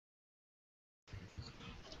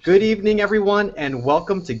Good evening, everyone, and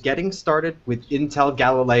welcome to Getting Started with Intel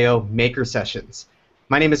Galileo Maker Sessions.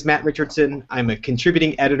 My name is Matt Richardson. I'm a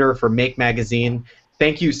contributing editor for Make Magazine.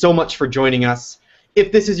 Thank you so much for joining us.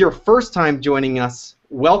 If this is your first time joining us,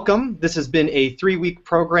 welcome. This has been a 3-week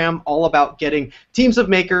program all about getting teams of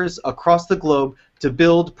makers across the globe to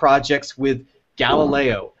build projects with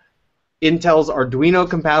Galileo, Intel's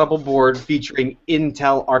Arduino-compatible board featuring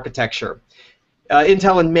Intel architecture.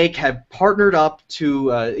 Intel and Make have partnered up to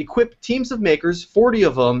equip teams of makers, 40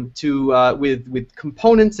 of them, with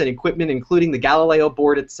components and equipment, including the Galileo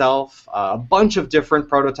board itself, a bunch of different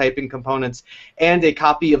prototyping components, and a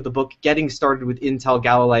copy of the book Getting Started with Intel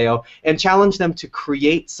Galileo, and challenge them to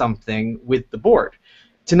create something with the board.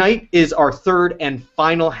 Tonight is our third and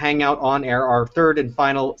final Hangout On Air, our third and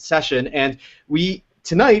final session, and we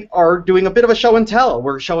tonight are doing a bit of a show and tell.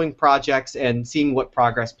 We're showing projects and seeing what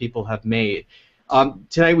progress people have made.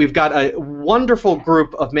 Tonight we've got a wonderful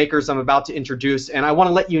group of makers I'm about to introduce, and I want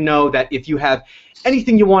to let you know that if you have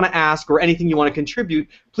anything you want to ask or anything you want to contribute,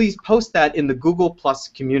 please post that in the Google Plus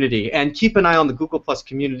community, and keep an eye on the Google Plus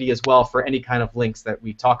community as well for any kind of links that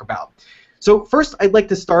we talk about. So first, I'd like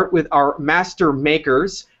to start with our master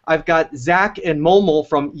makers. I've got Zach and Molmol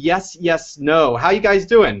from Yes, Yes, No. How you guys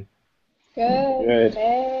doing? Good. Good.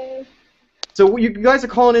 Hey. So you guys are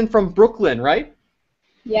calling in from Brooklyn, right?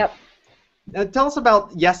 Yep. Tell us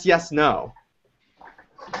about Yes, Yes, No.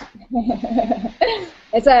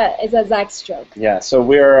 It's a Zach stroke. Yeah, so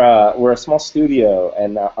we're a small studio,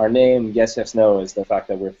 and our name Yes Yes No is the fact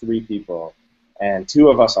that we're 3 people, and 2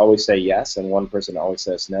 of us always say yes, and 1 person always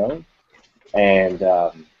says no, and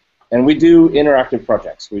we do interactive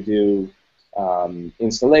projects. We do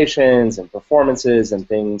installations and performances and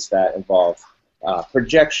things that involve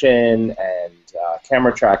projection and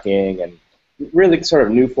camera tracking and really sort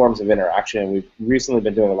of new forms of interaction. We've recently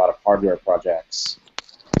been doing a lot of hardware projects.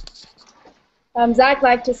 Zach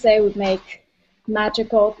liked to say we make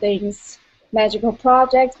magical things, magical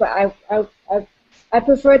projects, but I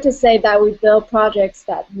prefer to say that we build projects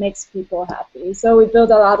that makes people happy. So we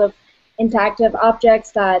build a lot of interactive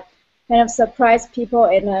objects that kind of surprise people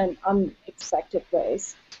in an unexpected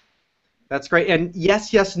ways. That's great. And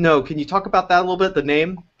Yes, Yes, No, can you talk about that a little bit, the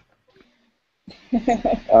name?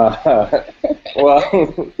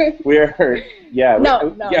 Well, we're yeah.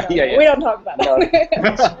 No, we don't talk about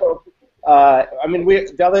that. So, I mean,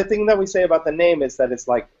 the other thing that we say about the name is that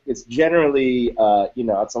it's generally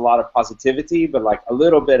it's a lot of positivity, but like a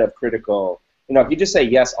little bit of critical. If you just say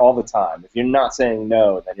yes all the time, if you're not saying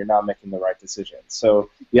no, then you're not making the right decision. So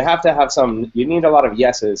you have to have you need a lot of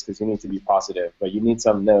yeses because you need to be positive, but you need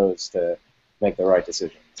some no's to make the right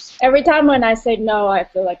decisions. Every time when I say no, I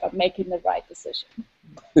feel like I'm making the right decision.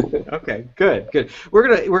 Okay, good.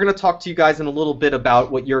 We're gonna talk to you guys in a little bit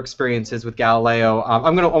about what your experience is with Galileo. I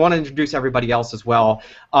want to introduce everybody else as well.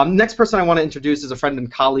 Next person I want to introduce is a friend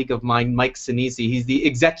and colleague of mine, Mike Sinisi. He's the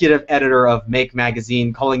executive editor of Make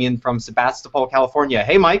Magazine, calling in from Sebastopol, California.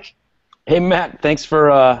 Hey, Mike. Hey, Matt. Thanks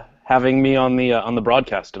for having me on the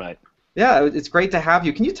broadcast tonight. Yeah, it's great to have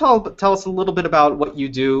you. Can you tell us a little bit about what you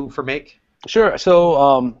do for Make? Sure.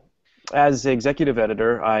 So, as executive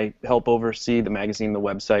editor, I help oversee the magazine, the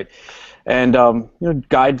website, and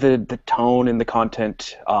guide the tone and the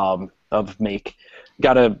content of Make.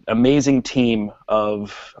 Got an amazing team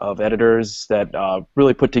of editors that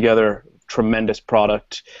really put together tremendous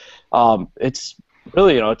product. It's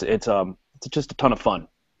really it's just a ton of fun.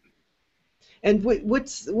 And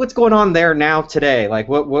what's going on there now today? Like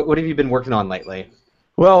what have you been working on lately?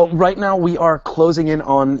 Well, right now we are closing in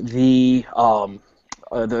on the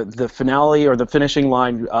finale or the finishing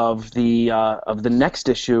line of the next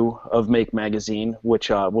issue of Make Magazine, which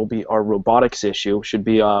will be our robotics issue. Should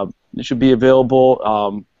be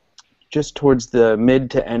available just towards the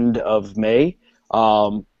mid to end of May.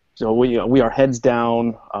 So we are heads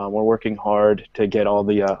down. We're working hard to get all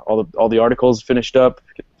the articles finished up,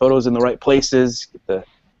 get the photos in the right places, get the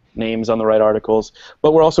names on the right articles.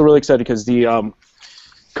 But we're also really excited because the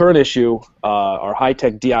current issue, our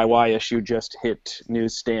high-tech DIY issue, just hit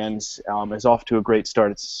newsstands. Is off to a great start.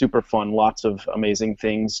 It's super fun. Lots of amazing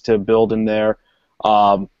things to build in there,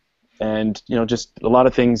 and just a lot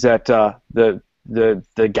of things that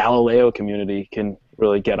the Galileo community can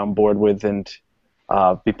really get on board with and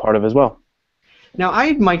be part of as well. Now,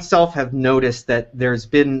 I myself have noticed that there's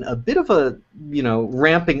been a bit of a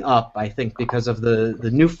ramping up. I think because of the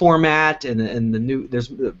new format and the new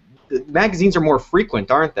the magazines are more frequent,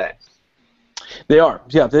 aren't they? They are.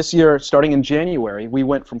 Yeah, this year, starting in January, we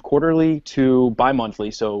went from quarterly to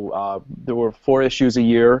bi-monthly. So there were 4 issues a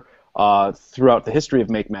year. throughout the history of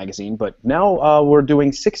Make Magazine, but now we're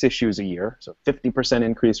doing 6 issues a year, so 50%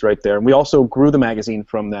 increase right there. And we also grew the magazine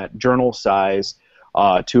from that journal size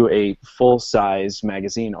to a full-size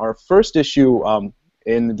magazine. Our first issue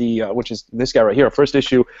in the, which is this guy right here, our first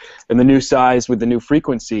issue in the new size with the new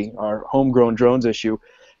frequency, our homegrown drones issue,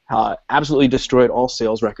 absolutely destroyed all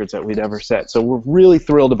sales records that we'd ever set. So we're really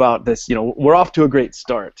thrilled about this. You know, we're off to a great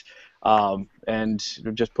start. And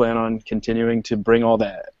we just plan on continuing to bring all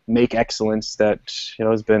that make excellence that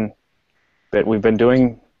has been that we've been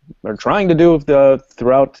doing or trying to do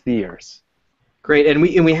throughout the years. Great, and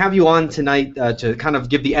we have you on tonight to kind of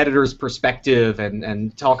give the editor's perspective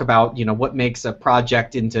and talk about what makes a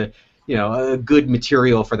project into a good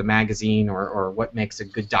material for the magazine or what makes a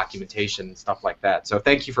good documentation and stuff like that. So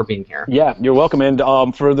thank you for being here. Yeah, you're welcome. And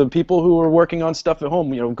for the people who are working on stuff at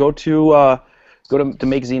home, go to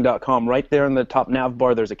magazine.com. Right there in the top nav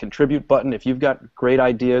bar, there's a contribute button. If you've got great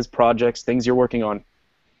ideas, projects, things you're working on,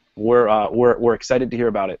 we're excited to hear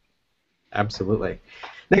about it. Absolutely.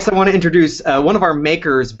 Next, I want to introduce one of our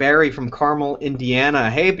makers, Barry from Carmel, Indiana.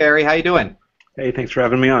 Hey, Barry, how you doing? Hey, thanks for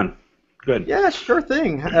having me on. Good. Yeah, sure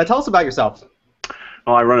thing. Tell us about yourself.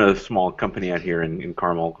 Well, I run a small company out here in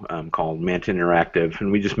Carmel called Mansion Interactive, and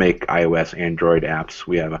we just make iOS, Android apps.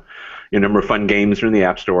 We have a number of fun games that are in the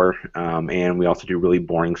App Store, and we also do really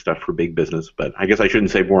boring stuff for big business. But I guess I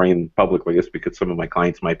shouldn't say boring in public like this because some of my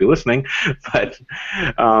clients might be listening. But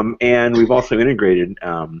and we've also integrated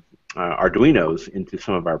Arduinos into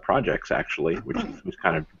some of our projects actually, which was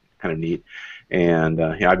kind of neat. And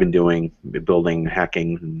I've been building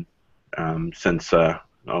hacking since the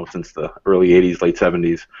early '80s, late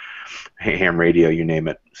 '70s, ham radio, you name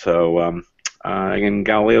it. So again,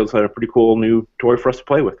 Galileo's a pretty cool new toy for us to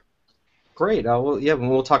play with. Great. Well, yeah,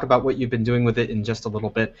 we'll talk about what you've been doing with it in just a little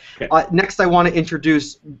bit. Okay. Next, I want to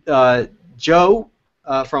introduce Joe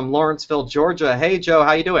from Lawrenceville, Georgia. Hey, Joe,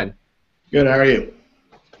 how you doing? Good. How are you?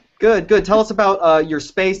 Good. Good. Tell us about your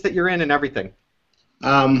space that you're in and everything.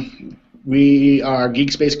 We are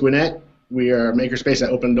Geek Space Gwinnett. We are a makerspace that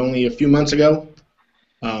opened only a few months ago.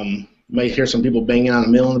 You might hear some people banging on a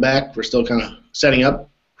mill in the back. We're still kind of setting up.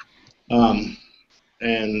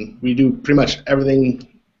 And we do pretty much everything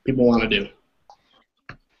people want to do.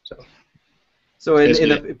 So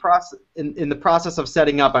in the process of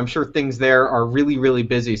setting up, I'm sure things there are really, really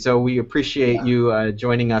busy. So we appreciate you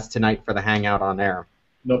joining us tonight for the Hangout on Air.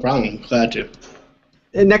 No problem. Glad to.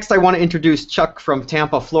 And next, I want to introduce Chuck from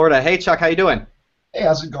Tampa, Florida. Hey, Chuck, how you doing? Hey,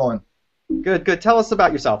 how's it going? Good, good. Tell us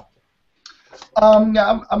about yourself.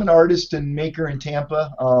 Yeah, I'm an artist and maker in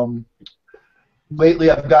Tampa. Lately,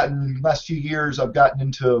 last few years, I've gotten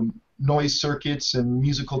into noise circuits and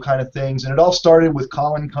musical kind of things, and it all started with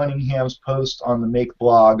Colin Cunningham's post on the Make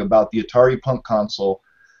blog about the Atari Punk console.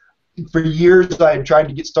 For years, I had tried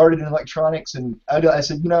to get started in electronics, and I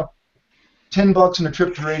said, $10 and a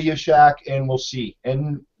trip to Radio Shack, and we'll see.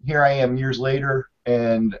 And here I am years later,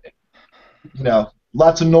 and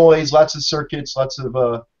lots of noise, lots of circuits, lots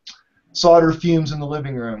of solder fumes in the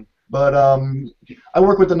living room. But I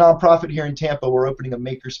work with a nonprofit here in Tampa. We're opening a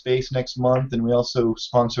maker space next month, and we also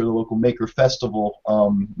sponsor the local maker festival,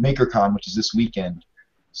 MakerCon, which is this weekend.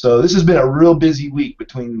 So this has been a real busy week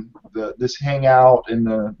between this hangout and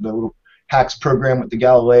the little hacks program with the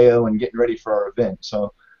Galileo and getting ready for our event.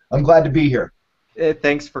 So I'm glad to be here.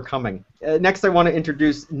 Thanks for coming. Next, I want to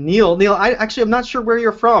introduce Neil. Neil, I'm not sure where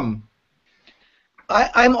you're from.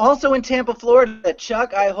 I'm also in Tampa, Florida.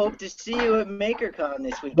 Chuck, I hope to see you at MakerCon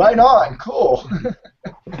this weekend. Right on. Cool.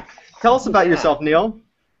 Tell us about yourself, Neil.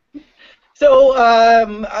 So,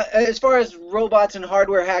 as far as robots and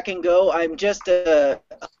hardware hacking go, I'm just a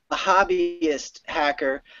hobbyist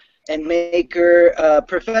hacker and maker.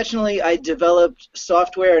 Professionally, I developed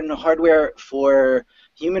software and hardware for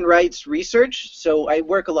human rights research. So I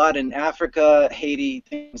work a lot in Africa, Haiti,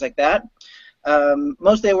 things like that.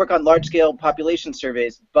 Mostly I work on large-scale population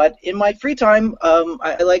surveys, but in my free time,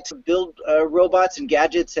 I like to build robots and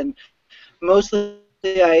gadgets, and mostly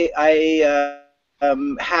I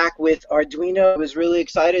hack with Arduino. I was really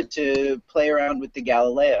excited to play around with the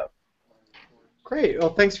Galileo. Great.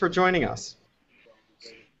 Well, thanks for joining us.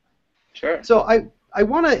 Sure. So I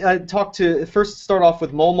want to first start off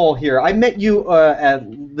with Molmol here. I met you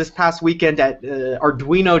this past weekend at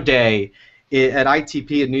Arduino Day at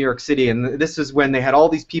ITP in New York City, and this is when they had all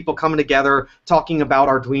these people coming together talking about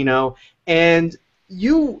Arduino, and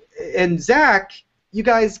you and Zach, you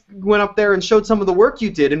guys went up there and showed some of the work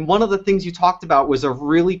you did, and one of the things you talked about was a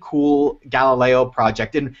really cool Galileo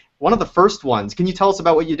project, and one of the first ones. Can you tell us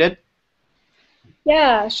about what you did?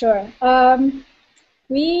 Yeah, sure.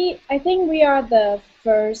 I think we are the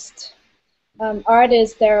first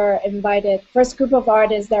artists that are invited, first group of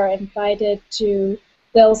artists that are invited to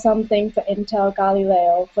build something for Intel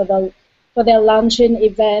Galileo for their launching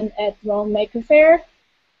event at Rome Maker Faire.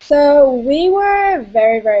 So we were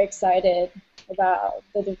very, very excited about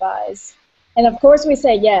the device. And of course we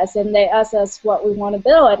say yes, and they ask us what we want to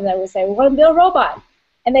build, and then we say we want to build a robot.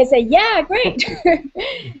 And they say, yeah, great.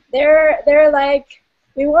 they're like,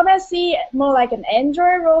 we want to see more like an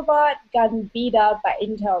Android robot gotten beat up by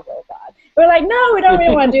Intel robot. We're like, no, we don't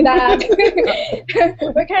really want to do that.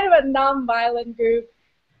 We're kind of a non-violent group.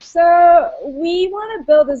 So we want to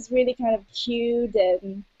build this really kind of cute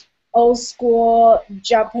and old school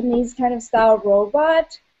Japanese kind of style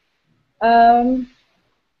robot.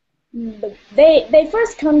 They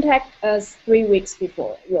first contact us 3 weeks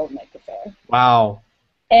before World Maker Faire. Wow.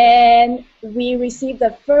 And we received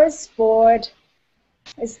the first board.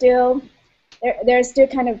 It's still, they're still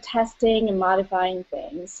kind of testing and modifying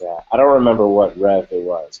things. Yeah, I don't remember what rev it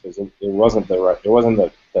was because it wasn't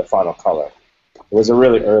the final color. It was a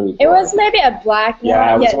really early board. It was maybe a black one.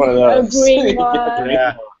 Yeah, it was one of those. A green one.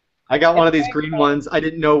 Yeah. I got one of these green ones. I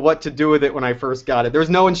didn't know what to do with it when I first got it. There was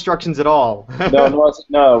no instructions at all.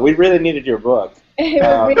 No, we really needed your book.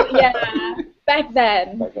 Yeah, back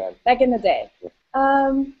then. Back in the day.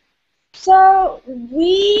 So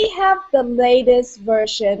we have the latest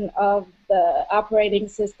version of the operating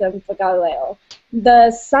system for Galileo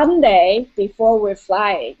the Sunday before we're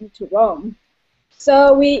flying to Rome.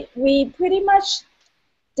 So we pretty much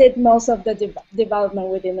did most of the development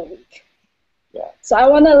within a week. Yeah. So I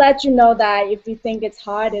want to let you know that if you think it's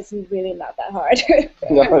hard, it's really not that hard.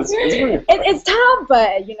 No, it's tough,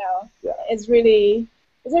 but you know, yeah. it's really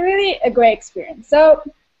a great experience. So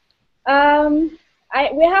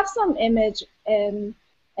we have some image and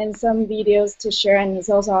some videos to share, and it's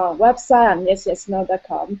also on our website on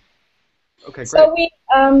yesyesno.com. Okay, great. So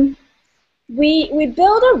we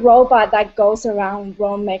build a robot that goes around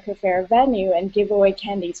Rome Maker Faire venue and give away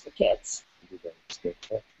candies for kids.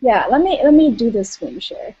 Yeah, let me do the screen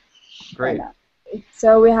share. Great.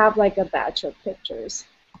 So we have like a batch of pictures.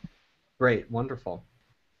 Great, wonderful.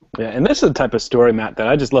 Yeah, and this is the type of story, Matt, that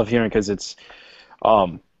I just love hearing because it's,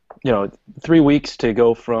 you know, 3 weeks to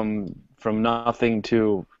go from nothing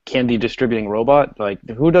to candy distributing robot. Like,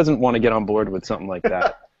 who doesn't want to get on board with something like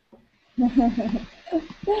that?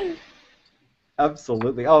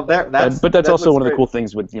 Absolutely. Oh, but that's also one of the cool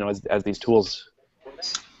things with, you know, as these tools.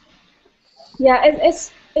 Yeah,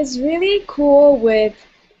 it's really cool with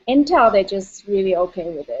Intel. They're just really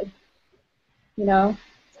okay with it. You know.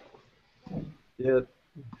 Yeah,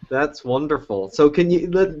 that's wonderful. So can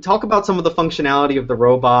you talk about some of the functionality of the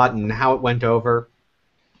robot and how it went over?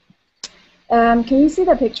 Can you see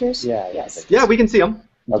the pictures? Yeah. Yes. Yeah, we can see them.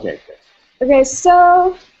 Okay. Okay,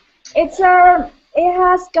 so it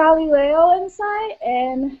has Galileo inside,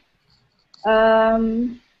 and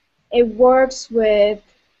it works with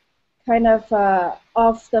kind of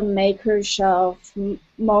off the maker shelf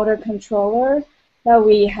motor controller that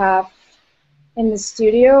we have in the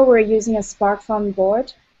studio. We're using a SparkFun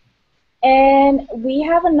board, and we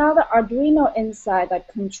have another Arduino inside that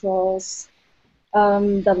controls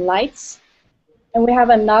the lights, and we have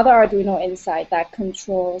another Arduino inside that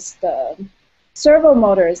controls the servo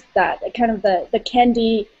motors, that kind of the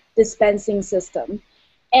candy dispensing system.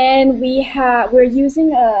 And we're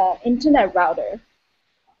using a internet router,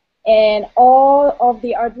 and all of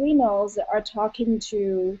the Arduinos are talking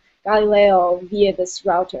to Galileo via this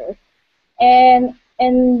router. And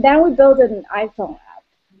then we built an iPhone app.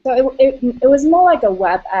 So it was more like a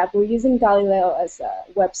web app. We're using Galileo as a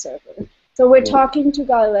web server. So we're talking to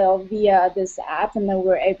Galileo via this app, and then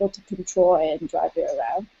we're able to control it and drive it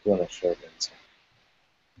around. You want to show it?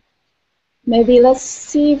 Maybe let's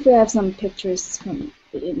see if we have some pictures from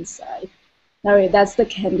the inside. No, that's the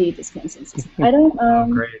candy dispensing system. I don't. Oh,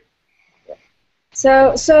 great.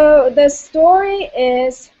 So the story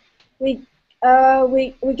is we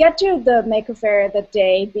get to the Maker Faire the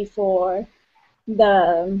day before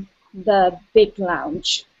the big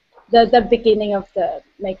launch, the beginning of the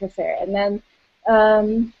Maker Faire, and then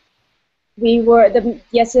the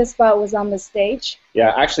Yes Bot was on the stage.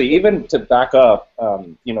 Yeah, actually, even to back up,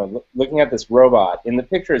 you know, looking at this robot in the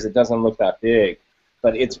pictures, it doesn't look that big,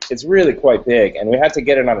 but it's really quite big, and we had to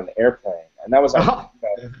get it on an airplane, and that was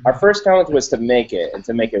our first challenge was to make it and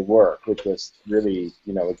to make it work, which was really,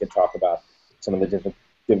 you know, we could talk about some of the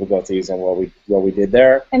difficulties and what we did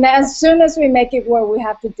there. And then as soon as we make it work, we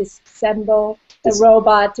have to disassemble the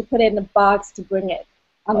robot to put it in a box to bring it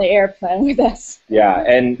on the airplane with us. Yeah,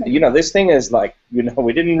 and you know, this thing is like, you know,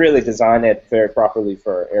 we didn't really design it very properly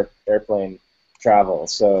for airplane travel.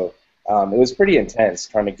 So It was pretty intense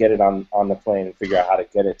trying to get it on the plane and figure out how to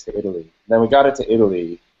get it to Italy. Then we got it to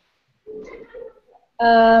Italy.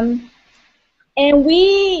 And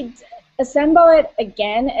we assemble it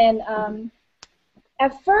again, and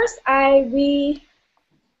at first we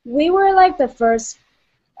were like the first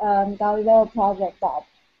Galileo project that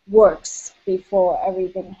works before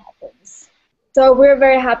everything happens. So we're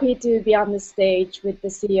very happy to be on the stage with the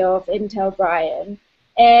CEO of Intel, Brian.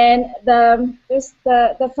 And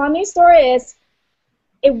the funny story is,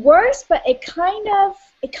 it works, but it kind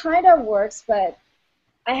of works, but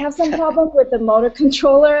I have some problem with the motor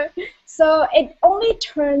controller, so it only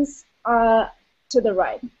turns to the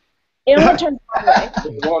right. It only turns one way.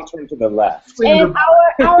 It won't turn to the left. And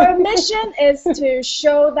our mission is to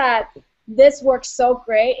show that this works so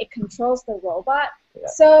great, it controls the robot. Yeah.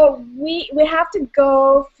 So we have to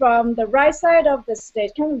go from the right side of the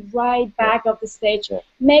stage, kind of right back of the stage,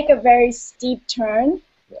 make a very steep turn,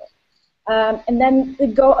 and then we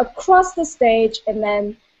go across the stage and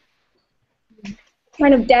then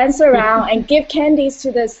kind of dance around and give candies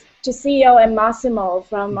to CEO and Massimo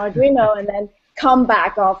from Arduino, and then come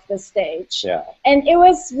back off the stage. Yeah. And it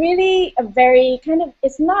was really a very kind of,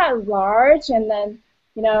 it's not large, and then,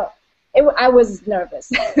 you know, I was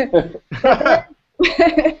nervous.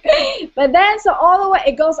 But then, so all the way,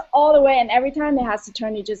 it goes all the way, and every time it has to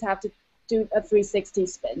turn, you just have to do a 360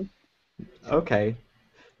 spin. Okay.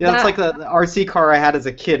 Yeah, that's like the RC car I had as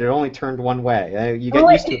a kid. It only turned one way. You get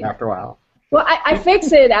used to it after a while. Well, I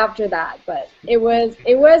fixed it after that, but it was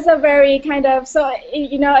a very kind of, so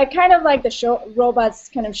you know, it kind of like the robots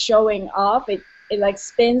kind of showing off. It like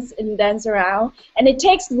spins and dances around, and it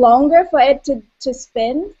takes longer for it to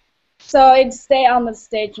spin, so it stay on the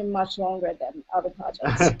stage much longer than other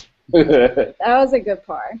projects. That was a good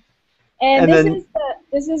part. And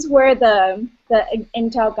this is where the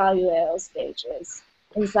Intel Galileo stage is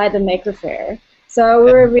inside the Maker Faire. So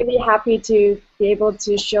we were really happy to be able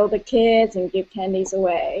to show the kids and give candies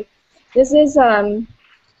away. This is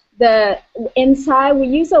the inside. We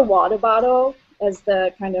use a water bottle as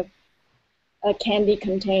the kind of a candy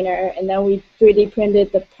container, and then we 3D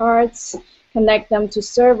printed the parts, connect them to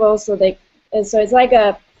servos, so it's like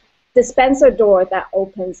a dispenser door that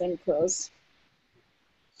opens and closes.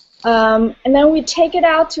 And then we take it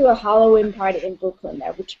out to a Halloween party in Brooklyn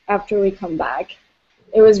after we come back.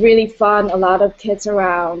 It was really fun, a lot of kids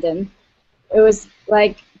around, and it was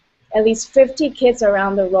like at least 50 kids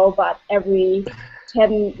around the robot every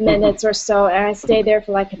 10 minutes or so, and I stayed there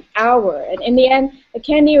for like an hour. And in the end, the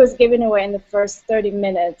candy was given away in the first 30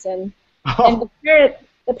 minutes, and the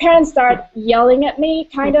parents start yelling at me,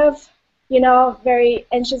 kind of, you know, very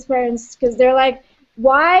anxious parents, because they're like,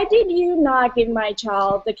 why did you not give my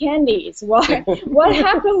child the candies? What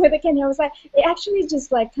happened with the candy? I was like, it actually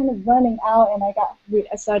just like kind of running out, and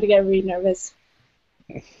I started to get really nervous.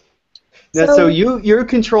 Now, so you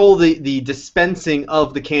control the dispensing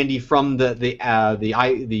of the candy from the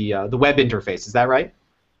web interface. Is that right?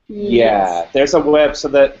 Yeah, there's a web, so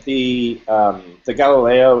that the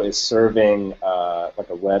Galileo is serving like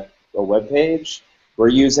a web page. We're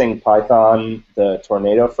using Python, the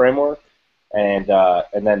Tornado framework. And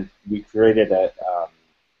then we created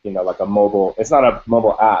you know, like a mobile. It's not a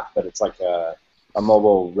mobile app, but it's like a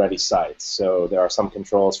mobile-ready site. So there are some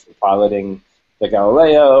controls for piloting the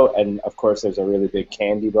Galileo, and of course there's a really big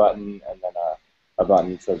candy button, and then a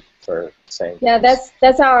button for saying. Yeah,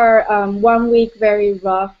 that's our 1 week very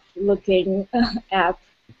rough-looking app.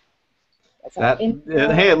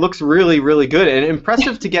 Hey, it looks really, really good, and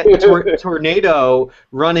impressive to get Tornado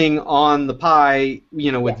running on the Pi,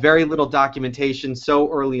 you know, with very little documentation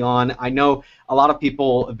so early on. I know a lot of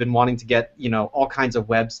people have been wanting to get, you know, all kinds of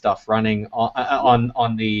web stuff running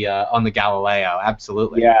on the Galileo.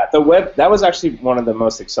 Absolutely. Yeah, the web, that was actually one of the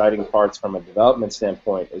most exciting parts from a development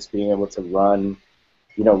standpoint, is being able to run,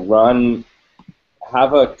 you know,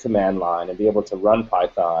 have a command line and be able to run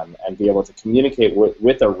Python and be able to communicate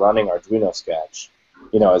with a running Arduino sketch.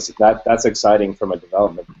 You know, that's exciting from a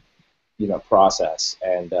development, you know, process.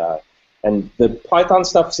 And the Python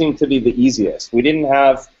stuff seemed to be the easiest. We didn't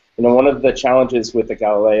have, you know, one of the challenges with the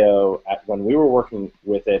Galileo when we were working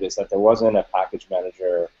with it is that there wasn't a package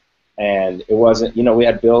manager, and it wasn't, you know, we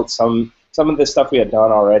had built some of the stuff we had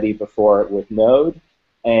done already before with Node,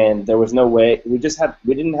 and there was no way, we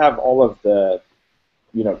didn't have all of the,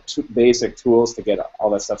 you know, basic tools to get all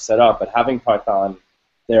that stuff set up, but having Python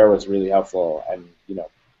there was really helpful, and, you know,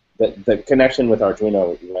 the connection with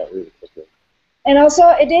Arduino went really quickly. And also,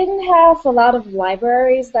 it didn't have a lot of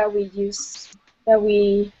libraries that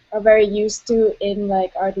we are very used to in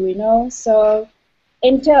like Arduino. So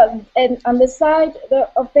Intel, and on this side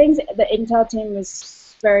of things, the Intel team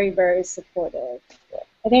is very, very supportive.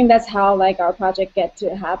 I think that's how like our project get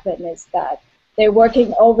to happen, is that they're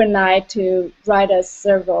working overnight to write a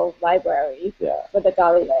servo library for the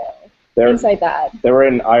Galileo. Things like that. They were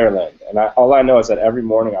in Ireland, and all I know is that every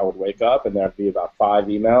morning I would wake up and there'd be about 5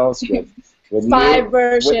 emails with five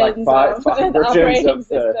versions with like of five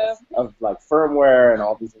versions of like firmware and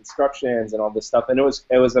all these instructions and all this stuff, and it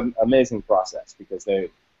was an amazing process because they,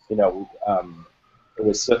 you know, it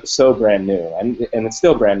was so brand new, and it's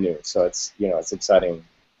still brand new, so it's, you know, it's exciting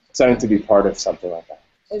to be part of something like that.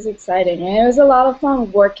 It's exciting, and it was a lot of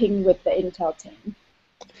fun working with the Intel team.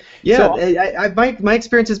 Yeah, so, my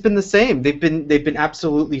experience has been the same. They've been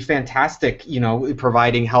absolutely fantastic, you know,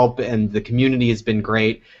 providing help, and the community has been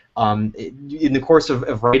great. In the course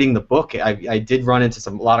of writing the book, I did run into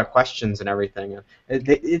a lot of questions and everything.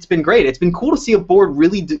 It's been great. It's been cool to see a board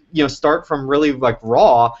really, you know, start from really like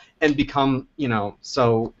raw and become, you know,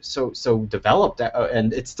 so developed.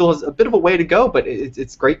 And it still has a bit of a way to go, but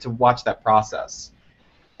it's great to watch that process.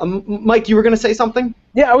 Mike, you were going to say something?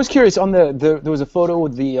 Yeah, I was curious. On there was a photo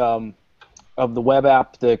of the web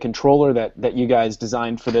app, the controller that you guys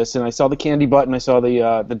designed for this, and I saw the candy button, I saw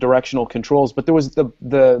the directional controls, but there was the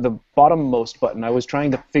bottommost button. I was trying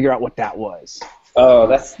to figure out what that was. Oh,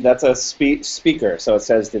 that's a speaker, so it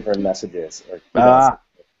says different messages or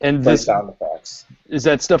and this sound effects. Is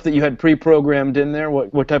that stuff that you had pre-programmed in there?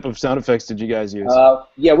 What type of sound effects did you guys use?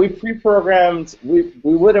 Yeah, we pre-programmed. We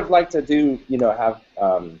would have liked to do, you know, have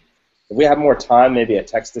if we had more time, maybe a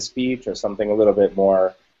text-to-speech or something a little bit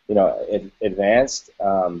more, you know, advanced.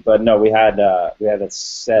 But no, we had a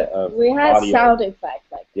set of audio. Sound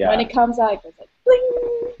effect, like when it comes out, it goes like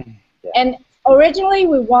bling. Yeah. And originally,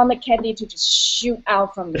 we wanted candy to just shoot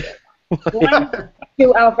out from the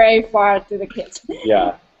shoot out very far to the kids.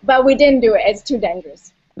 Yeah. But we didn't do it. It's too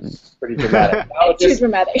dangerous. Pretty dramatic. Too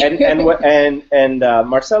dramatic. And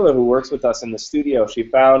Marcella, who works with us in the studio, she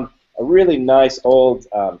found a really nice old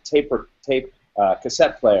tape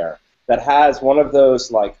cassette player that has one of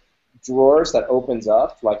those like drawers that opens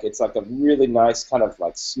up, like it's like a really nice kind of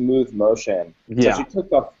like smooth motion. Yeah. So she took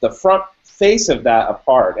the front face of that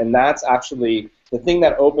apart, and that's actually the thing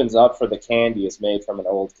that opens up for the candy is made from an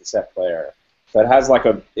old cassette player. So it has like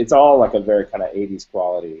it's all like a very kind of 80s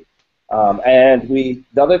quality. And the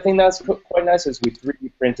other thing that's quite nice is we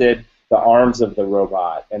 3D printed the arms of the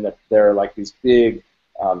robot, and they're like these big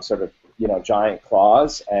sort of, you know, giant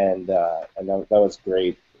claws, and that was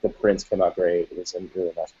great. The prints came out great. It was a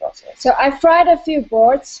really nice process. So I fried a few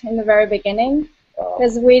boards in the very beginning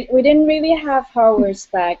because we didn't really have hardware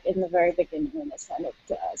spec in the very beginning when they sent it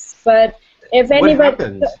to us. But if anybody, what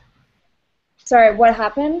happened? Sorry, what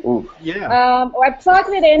happened? Ooh. Yeah. I plugged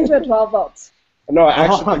it into a 12 volts. No,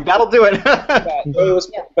 actually, that'll do it.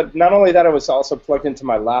 But not only that, it was also plugged into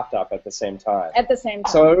my laptop at the same time. At the same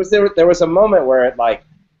time. So there was a moment where it like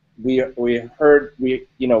we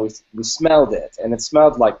smelled it, and it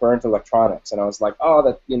smelled like burnt electronics, and I was like, oh,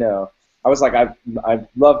 that, you know, I was like, I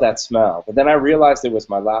love that smell, but then I realized it was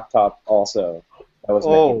my laptop also that was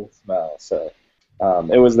making the smell. So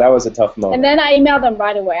that was a tough moment. And then I emailed them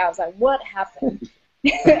right away. I was like, what happened?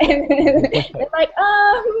 And they're like,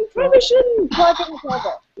 probably shouldn't plug in the 12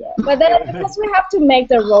 volt. Yeah. But then because we have to make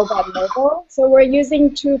the robot mobile, so we're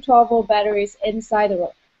using 2 12 volt batteries inside the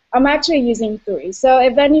robot. I'm actually using 3. So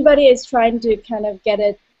if anybody is trying to kind of get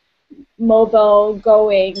it mobile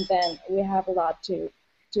going, then we have a lot to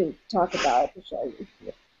talk about to show you.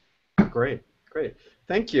 Yeah. Great.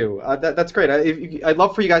 Thank you. That's great. I'd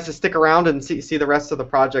love for you guys to stick around and see the rest of the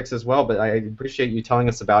projects as well, but I appreciate you telling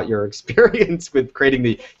us about your experience with creating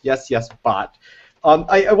the Yes bot.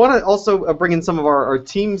 I want to also bring in some of our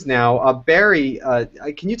teams now. Barry,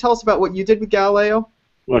 can you tell us about what you did with Galileo?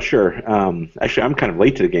 Well, sure. Actually, I'm kind of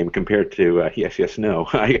late to the game compared to Yes, No.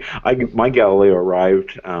 My Galileo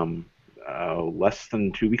arrived less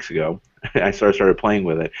than 2 weeks ago. I started playing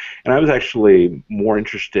with it, and I was actually more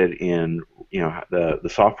interested in, you know, the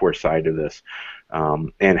software side of this,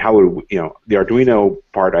 and how would, you know, the Arduino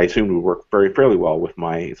part I assumed would work fairly well with some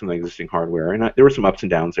of the existing hardware, and there were some ups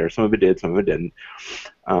and downs there. Some of it did, some of it didn't.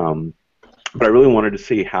 But I really wanted to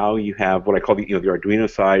see how you have what I call the Arduino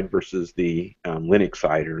side versus the Linux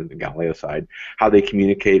side, or the Galileo side, how they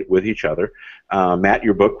communicate with each other. Matt,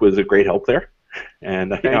 your book was a great help there,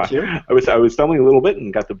 and Thank you. I was stumbling a little bit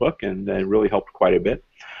and got the book, and it really helped quite a bit.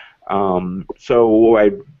 So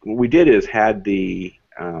what we did is had the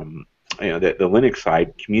Linux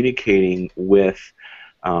side communicating with,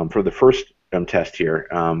 for the first test here,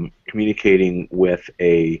 communicating with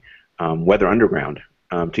a Weather Underground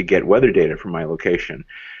to get weather data from my location.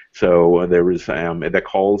 So there was that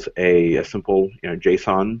calls a simple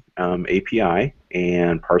JSON API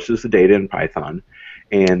and parses the data in Python,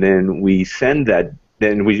 and then we send that.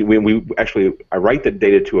 Then we actually I write the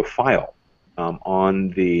data to a file on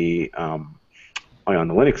the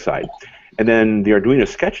Linux side, and then the Arduino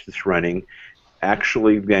sketch that's running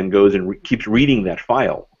actually then goes and keeps reading that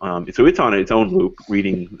file. So it's on its own loop,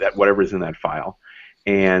 reading that whatever's in that file,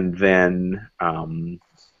 and then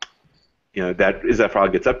that as that file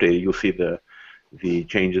gets updated, you'll see the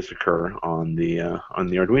changes occur on the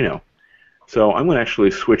Arduino. So I'm going to actually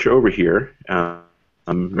switch over here.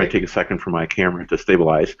 It might take a second for my camera to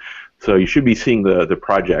stabilize. So you should be seeing the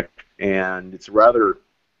project, and it's a rather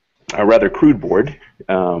crude board.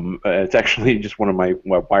 It's actually just one of my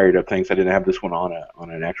wired up things. I didn't have this one on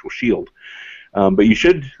an actual shield. But you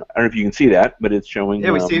should, I don't know if you can see that, but it's showing.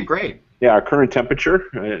 Yeah, we see it great. Yeah, our current temperature,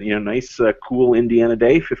 nice cool Indiana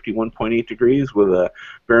day, 51.8 degrees with a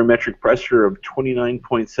barometric pressure of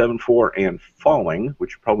 29.74 and falling,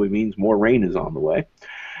 which probably means more rain is on the way.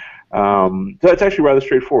 So it's actually rather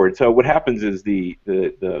straightforward. So what happens is the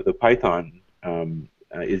Python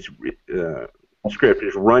script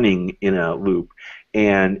is running in a loop,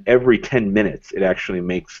 and every 10 minutes it actually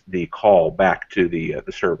makes the call back to the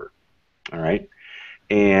server. All right,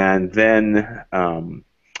 and then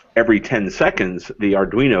every 10 seconds the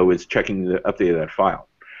Arduino is checking the update of that file.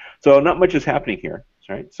 So not much is happening here.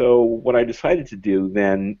 Right? So what I decided to do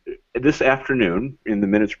then this afternoon, in the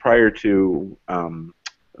minutes prior to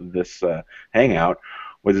this Hangout,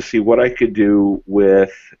 was to see what I could do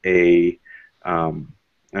with an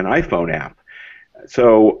iPhone app.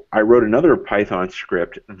 So I wrote another Python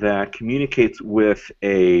script that communicates with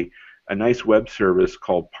a nice web service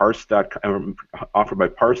called parse.com, offered by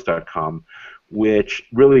parse.com, which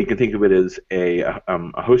really you can think of it as a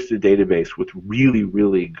hosted database with really,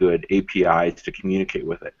 really good APIs to communicate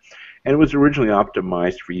with it. And it was originally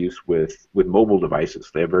optimized for use with mobile devices.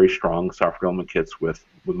 They have very strong software development kits with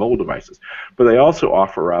mobile devices. But they also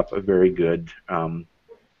offer up a very good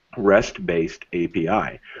REST-based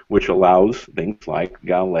API, which allows things like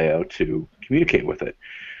Galileo to communicate with it.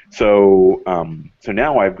 So so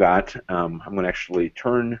now I've got, I'm going to actually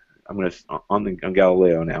turn, on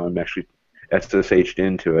Galileo now, I'm actually SSH'd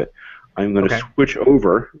into it. I'm going to switch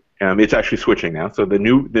over. It's actually switching now. So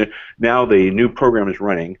now the new program is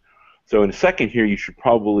running. So in a second here, you should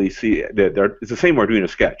probably see that it's the same Arduino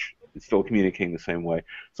sketch. It's still communicating the same way.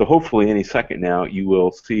 So hopefully any second now, you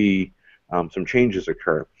will see some changes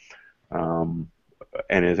occur. And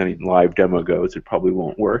as any live demo goes, it probably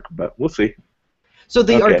won't work, but we'll see. So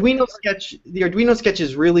the Arduino sketch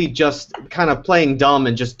is really just kind of playing dumb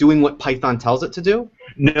and just doing what Python tells it to do?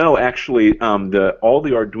 No, actually, all the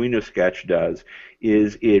Arduino sketch does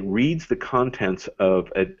is it reads the contents of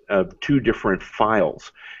two different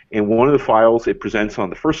files. And one of the files it presents on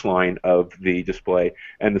the first line of the display,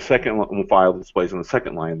 and the second file displays on the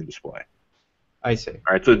second line of the display. I see.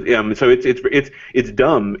 All right, so it's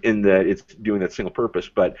dumb in that it's doing that single purpose,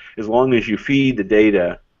 but as long as you feed the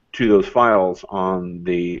data to those files on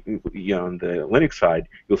the on the Linux side,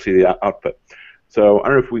 you'll see the output. So I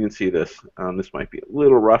don't know if we can see this. This might be a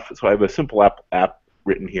little rough. So I have a simple app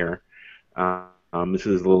written here. This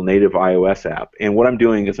is a little native iOS app, and what I'm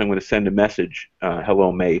doing is I'm going to send a message,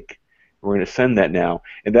 hello make. We're going to send that now,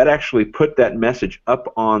 and that actually put that message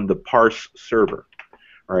up on the parse server.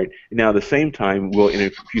 All right. Now at the same time, in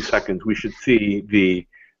a few seconds, we should see the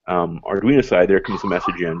Arduino side. There comes the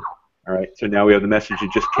message in. All right. So now we have the message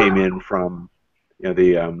that just came in from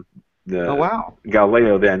the oh, wow.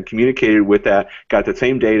 Galileo. Then communicated with that, got the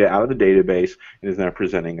same data out of the database, and is now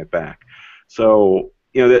presenting it back. So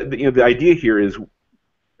the idea here is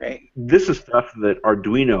this is stuff that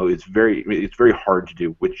Arduino is it's very hard to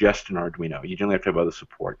do with just an Arduino. You generally have to have other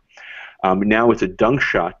support. Now it's a dunk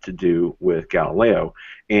shot to do with Galileo,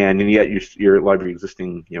 and yet a lot of your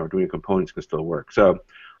existing Arduino components can still work. So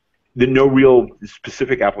there's no real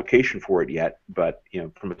specific application for it yet, but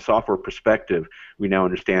from a software perspective, we now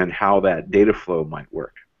understand how that data flow might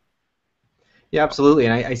work. Yeah, absolutely,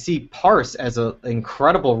 and I see Parse as an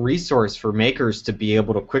incredible resource for makers to be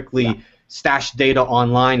able to quickly stash data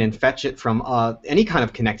online and fetch it from any kind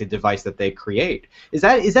of connected device that they create. Is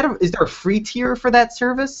there a free tier for that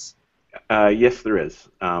service? Yes, there is.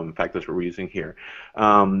 In fact, that's what we're using here.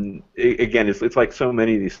 Again, it's like so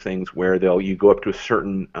many of these things where you go up to a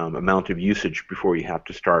certain amount of usage before you have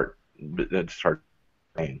to start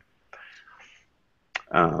paying.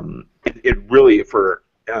 It really,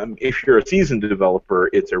 if you're a seasoned developer,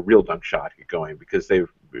 it's a real dunk shot going because they've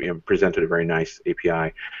presented a very nice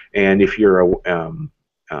API. And if you're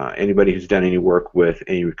anybody who's done any work with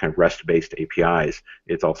any kind of REST-based APIs,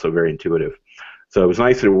 it's also very intuitive. So it was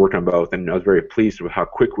nice that it worked on both, and I was very pleased with how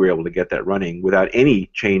quick we were able to get that running without any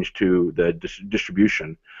change to the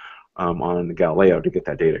distribution on the Galileo to get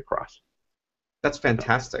that data across. That's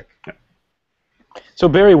fantastic. Yeah. So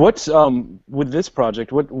Barry, what's with this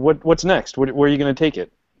project? What's next? Where are you going to take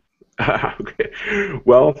it? Okay.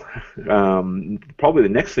 Well, probably the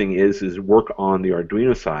next thing is work on the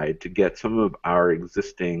Arduino side to get some of our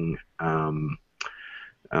existing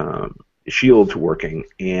shields working.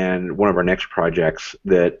 And one of our next projects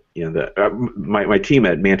that my team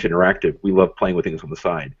at Manta Interactive, we love playing with things on the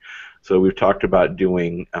side. So we've talked about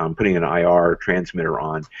doing putting an IR transmitter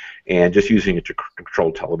on and just using it to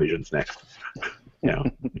control televisions next.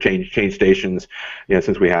 Change stations.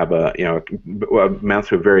 Since we have amounts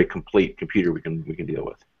to a very complete computer we can deal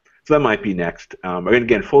with. So that might be next. And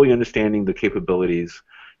again, fully understanding the capabilities,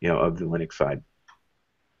 of the Linux side.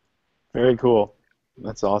 Very cool.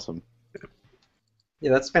 That's awesome. Yeah,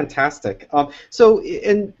 that's fantastic.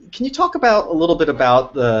 And can you talk about a little bit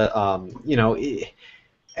about the,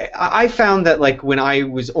 I found that like when I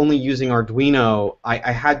was only using Arduino,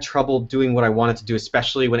 I had trouble doing what I wanted to do,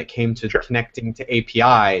 especially when it came to connecting to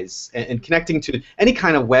APIs and connecting to any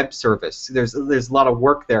kind of web service. There's a lot of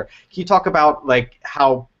work there. Can you talk about like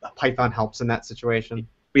how Python helps in that situation?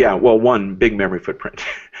 Yeah, well, one, big memory footprint.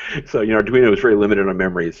 So, Arduino is very limited on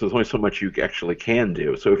memory, so there's only so much you actually can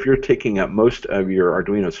do. So if you're taking up most of your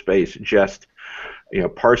Arduino space just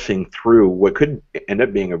parsing through what could end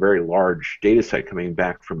up being a very large data set coming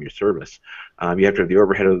back from your service. You have to have the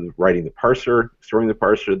overhead of writing the parser, storing the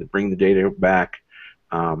parser, bringing the data back,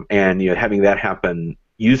 and having that happen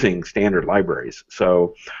using standard libraries.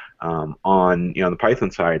 So on the Python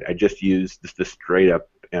side, I just use the straight up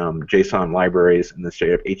JSON libraries and the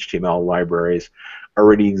straight up HTML libraries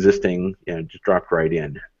already existing, just dropped right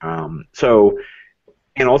in.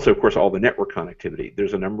 And also, of course, all the network connectivity.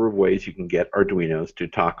 There's a number of ways you can get Arduinos to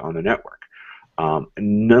talk on the network.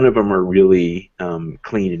 None of them are really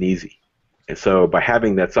clean and easy. And so by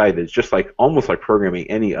having that side, it's just almost like programming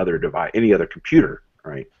any other device, any other computer,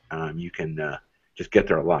 right? You can just get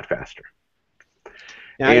there a lot faster.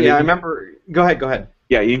 Yeah, I remember. Go ahead.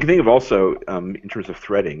 Yeah, you can think of also in terms of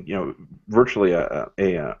threading. Virtually a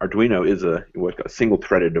Arduino is a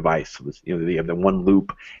single-threaded device. So you have the one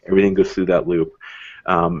loop. Everything goes through that loop.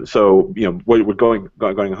 So what we're going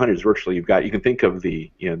on is virtually you can think of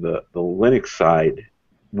the Linux side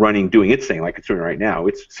doing its thing like it's doing right now.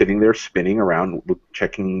 It's sitting there spinning around,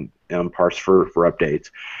 checking parse for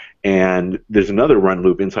updates, and there's another run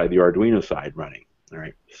loop inside the Arduino side running. All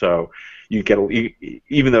right, so you get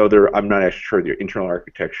even though I'm not actually sure the internal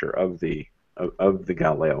architecture of the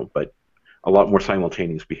Galileo, but a lot more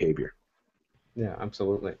simultaneous behavior. Yeah,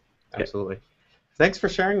 absolutely. Okay. Thanks for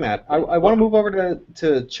sharing that. I want to move over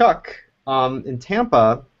to Chuck in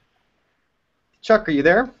Tampa. Chuck, are you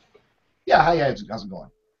there? Yeah, hi, how's it going?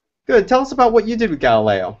 Good. Tell us about what you did with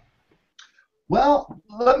Galileo. Well,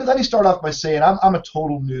 let me start off by saying I'm a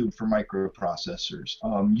total noob for microprocessors.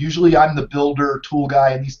 Usually I'm the builder, tool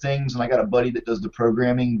guy in these things, and I got a buddy that does the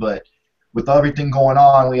programming, but with everything going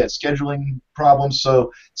on, we had scheduling problems.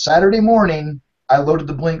 So Saturday morning, I loaded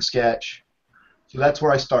the Blink sketch, so that's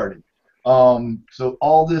where I started. So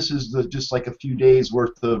all this is just like a few days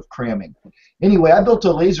worth of cramming. Anyway, I built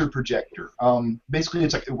a laser projector. Basically,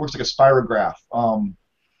 it works like a spirograph.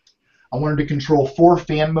 I wanted to control 4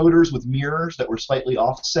 fan motors with mirrors that were slightly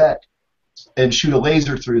offset and shoot a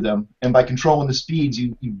laser through them. And by controlling the speeds,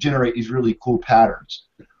 you generate these really cool patterns.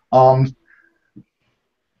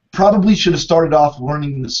 Probably should have started off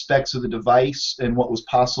learning the specs of the device and what was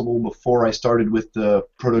possible before I started with the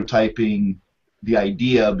prototyping the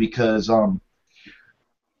idea, because the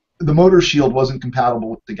motor shield wasn't compatible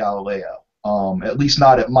with the Galileo, at least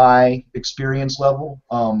not at my experience level.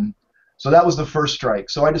 So that was the first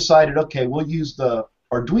strike. So I decided, okay, we'll use the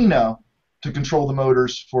Arduino to control the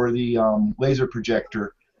motors for the laser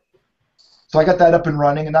projector. So I got that up and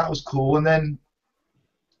running, and that was cool. And then,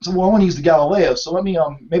 so well, I want to use the Galileo. So let me,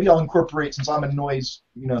 maybe I'll incorporate, since I'm a noise,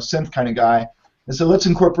 synth kind of guy. And so let's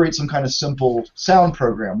incorporate some kind of simple sound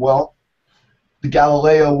program. Well, the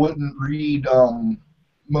Galileo wouldn't read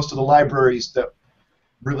most of the libraries that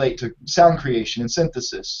relate to sound creation and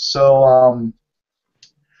synthesis. So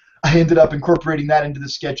I ended up incorporating that into the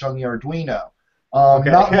sketch on the Arduino. Okay.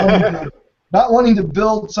 Not wanting to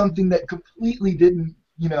build something that completely didn't,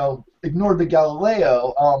 ignore the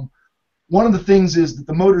Galileo. One of the things is that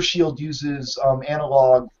the motor shield uses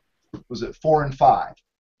analog, was it 4 and 5?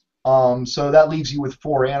 So that leaves you with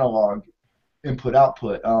 4 analog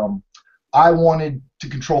input-output. I wanted to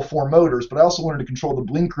control 4 motors, but I also wanted to control the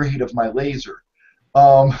blink rate of my laser.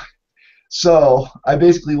 So I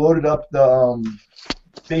basically loaded up the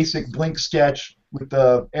basic blink sketch with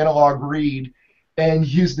the analog read and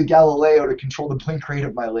used the Galileo to control the blink rate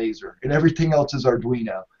of my laser, and everything else is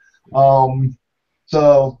Arduino.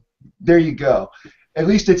 So there you go. At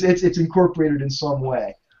least it's incorporated in some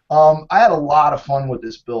way. I had a lot of fun with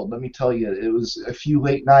this build. Let me tell you, it was a few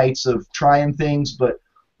late nights of trying things, but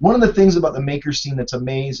one of the things about the maker scene that's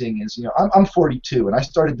amazing is, I'm 42 and I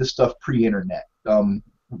started this stuff pre-internet,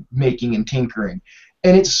 making and tinkering,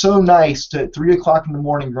 and it's so nice to at 3 o'clock in the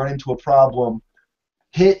morning run into a problem,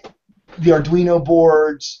 hit the Arduino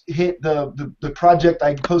boards, hit the project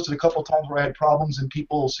I posted a couple times where I had problems and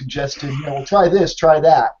people suggested, well, try this, try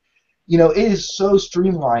that. It is so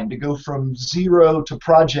streamlined to go from zero to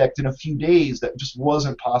project in a few days that just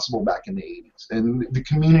wasn't possible back in the 80s, and the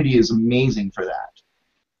community is amazing for that.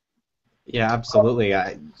 Yeah, absolutely.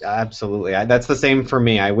 Absolutely. That's the same for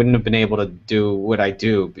me. I wouldn't have been able to do what I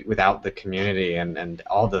do without the community and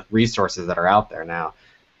all the resources that are out there now.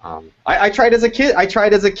 I tried as a kid. I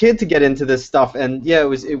tried as a kid to get into this stuff, and yeah,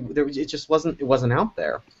 it just wasn't out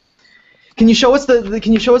there. Can you show us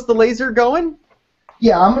the laser going?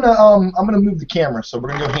 Yeah, I'm gonna move the camera, so we're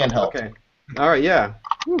gonna go handheld. Okay. All right. Yeah.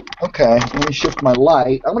 Okay. Let me shift my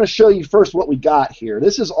light. I'm gonna show you first what we got here.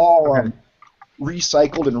 This is all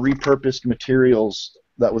recycled and repurposed materials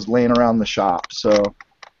that was laying around the shop. So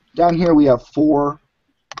down here we have 4.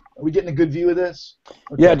 Are we getting a good view of this?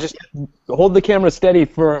 Okay. Yeah, just hold the camera steady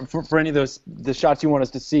for any of the shots you want us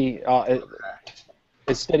to see,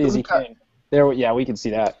 as steady as you can. There, yeah, we can see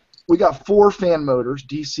that. We got 4 fan motors,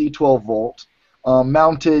 DC 12 volt,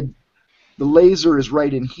 mounted. The laser is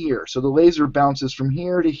right in here, so the laser bounces from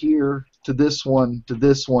here to here to this one,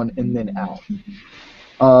 and then out.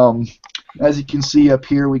 As you can see up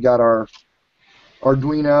here, we got our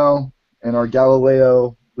Arduino and our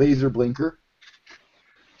Galileo laser blinker.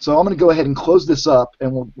 So I'm going to go ahead and close this up,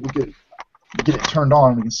 and we'll get it turned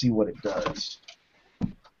on. We can see what it does.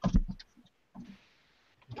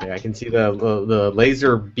 Okay, I can see the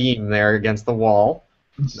laser beam there against the wall.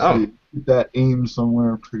 Let's see, get that aimed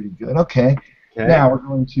somewhere pretty good. Okay. Now we're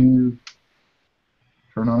going to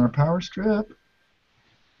turn on our power strip,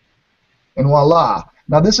 and voila.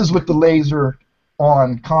 Now this is with the laser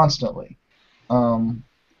on constantly. Got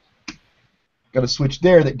a switch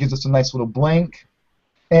there that gives us a nice little blink.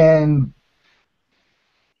 And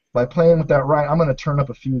by playing with that right, I'm going to turn up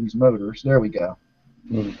a few of these motors. There we go.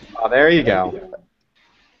 Oh, there you go.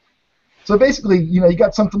 So basically, you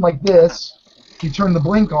got something like this. You turn the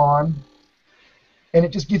blink on, and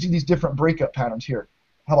it just gives you these different breakup patterns here.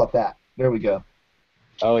 How about that? There we go.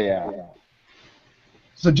 Oh, yeah.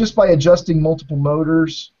 So just by adjusting multiple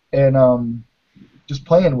motors and just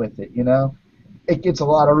playing with it, it gets a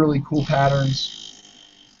lot of really cool patterns.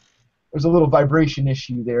 There's a little vibration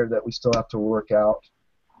issue there that we still have to work out.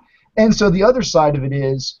 And so the other side of it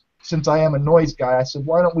is, since I am a noise guy, I said,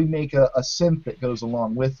 why don't we make a synth that goes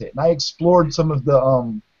along with it? And I explored some of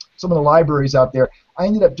the libraries out there. I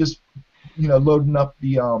ended up just loading up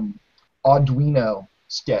the Arduino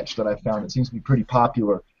sketch that I found. It seems to be pretty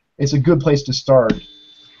popular. It's a good place to start.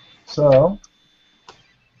 So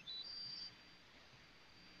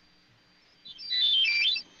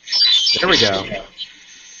there we go.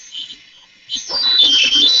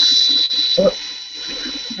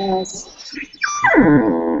 Yes.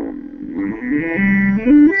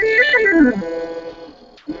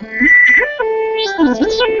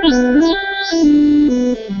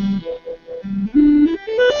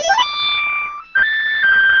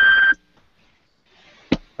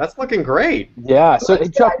 That's looking great. Yeah. So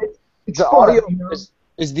Chuck, it's the fun, audio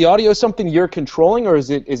is the audio something you're controlling, or is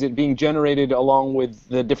it being generated along with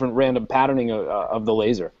the different random patterning of the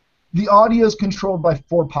laser? The audio is controlled by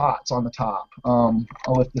 4 pots on the top. I'll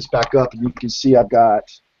lift this back up, and you can see I've got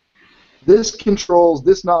this controls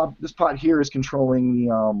this knob. This pot here is controlling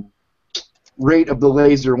the rate of the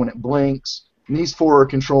laser when it blinks. And these 4 are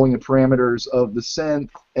controlling the parameters of the synth,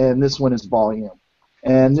 and this one is volume.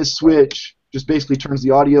 And this switch just basically turns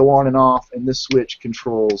the audio on and off, and this switch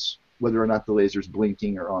controls whether or not the laser's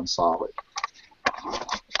blinking or on solid.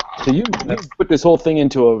 So you put this whole thing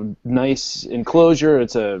into a nice enclosure.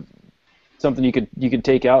 It's something you could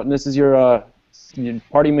take out, and this is your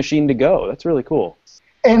party machine to go. That's really cool.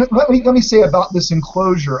 And let me say about this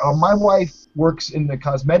enclosure. My wife works in the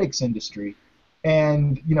cosmetics industry,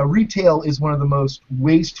 and retail is one of the most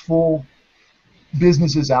wasteful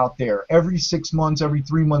businesses out there. Every 6 months, every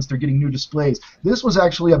 3 months, they're getting new displays. This was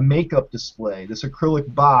actually a makeup display, this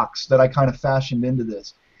acrylic box that I kind of fashioned into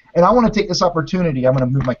this. And I want to take this opportunity. I'm going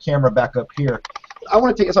to move my camera back up here. I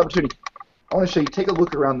want to take this opportunity. I want to show you. Take a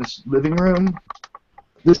look around this living room.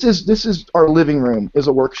 This is our living room as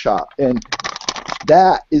a workshop, and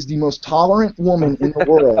that is the most tolerant woman in the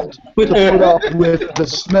world to put up with the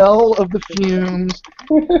smell of the fumes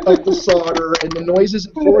of the solder and the noises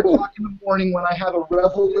at 4 o'clock in the morning when I have a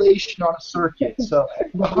revelation on a circuit. So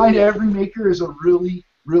behind every maker is a really,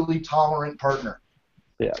 really tolerant partner.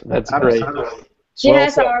 Yeah, that's great. She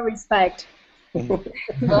has our respect.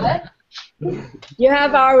 What? You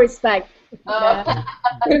have our respect.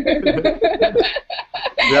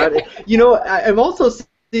 You know, I'm also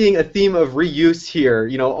seeing a theme of reuse here.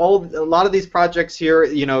 You know, a lot of these projects here.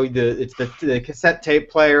 You know, it's the cassette tape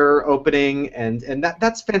player opening, and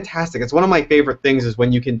that's fantastic. It's one of my favorite things is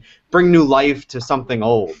when you can bring new life to something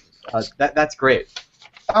old. That's great.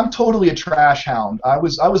 I'm totally a trash hound. I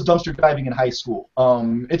was dumpster diving in high school.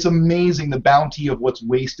 It's amazing the bounty of what's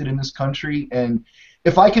wasted in this country, and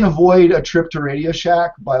if I can avoid a trip to Radio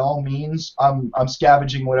Shack, by all means, I'm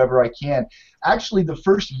scavenging whatever I can. Actually, the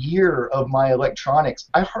first year of my electronics,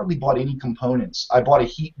 I hardly bought any components. I bought a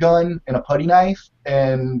heat gun and a putty knife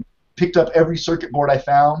and picked up every circuit board I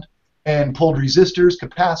found and pulled resistors,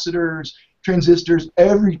 capacitors, transistors.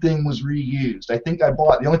 Everything was reused. I think the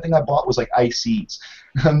only thing I bought was like ICs.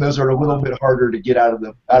 And those are a little bit harder to get out of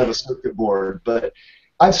the circuit board, but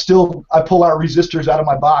I pull out resistors out of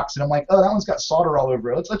my box, and I'm like, oh, that one's got solder all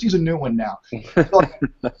over it. Let's use a new one now. A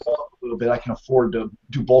little bit. I can afford to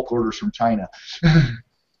do bulk orders from China.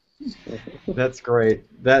 That's great.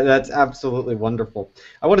 That's absolutely wonderful.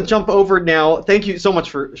 I want to jump over now. Thank you so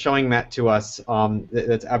much for showing that to us.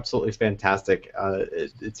 That's absolutely fantastic.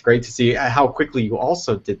 It's great to see how quickly you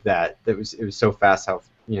also did that. It was so fast how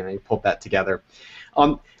you pulled that together.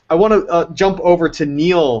 I want to jump over to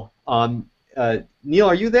Neil. Neil,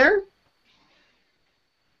 are you there?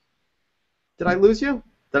 Did I lose you?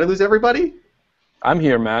 Did I lose everybody? I'm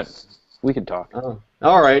here, Matt. We can talk. Oh,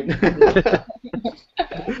 all right.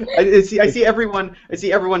 I see everyone. I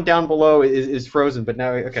see everyone down below is frozen, but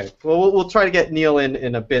now okay. Well, we'll try to get Neil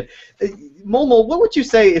in a bit. Molmol, what would you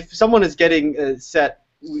say if someone is getting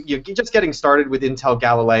just getting started with Intel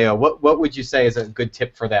Galileo? What would you say is a good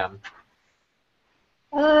tip for them?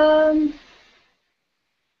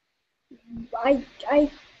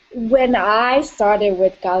 When I started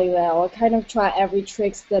with Galileo, I kind of tried every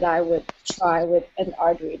tricks that I would try with an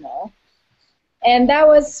Arduino. And that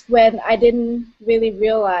was when I didn't really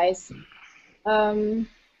realize the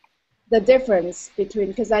difference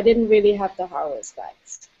because I didn't really have the hardware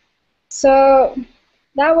specs. So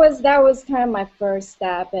that was kind of my first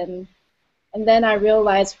step, and then I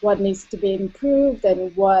realized what needs to be improved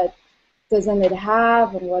and what doesn't it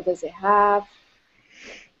have and what does it have.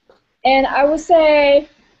 And I would say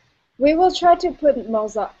we will try to put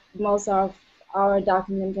most of our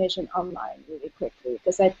documentation online really quickly,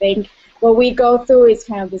 because I think what we go through is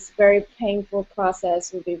kind of this very painful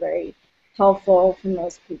process will be very helpful for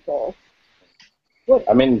most people.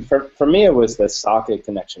 I mean, for me, it was the socket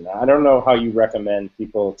connection. I don't know how you recommend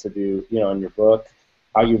people to do, in your book,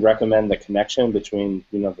 how you recommend the connection between,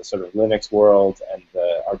 the sort of Linux world and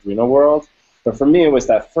the Arduino world. But for me, it was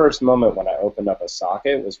that first moment when I opened up a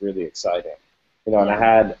socket was really exciting. And I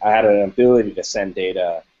had an ability to send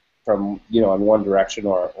data from, in one direction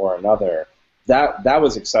or another. That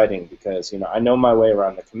was exciting because, I know my way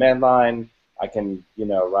around the command line. I can,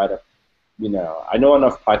 write I know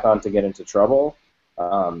enough Python to get into trouble.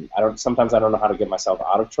 Sometimes I don't know how to get myself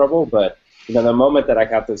out of trouble, but, the moment that I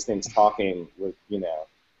got those things talking with,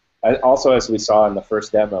 also as we saw in the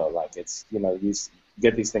first demo, like it's,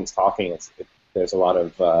 get these things talking, there's a lot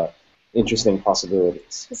of interesting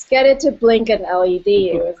possibilities. Just get it to blink an LED.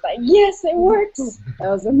 It was like, yes, it works. That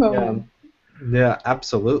was the moment. Yeah,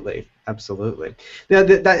 absolutely. Absolutely. Now,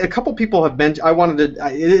 a couple people have mentioned,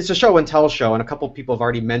 it's a show and tell show, and a couple people have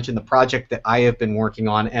already mentioned the project that I have been working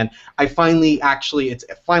on, and it's finally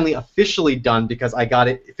officially done because I got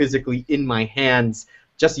it physically in my hands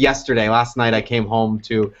just yesterday. Last night I came home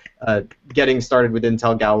to getting started with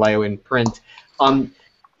Intel Galileo in print.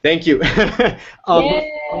 Thank you.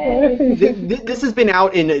 This has been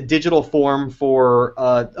out in digital form for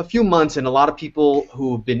a few months, and a lot of people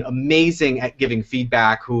who have been amazing at giving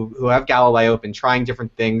feedback, who have Galileo, have been trying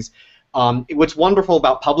different things. What's wonderful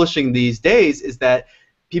about publishing these days is that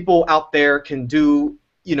people out there can do,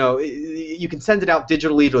 you can send it out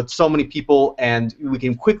digitally to so many people, and we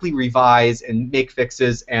can quickly revise and make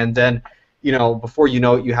fixes, and then before you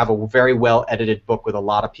know it, you have a very well edited book with a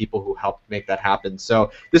lot of people who helped make that happen.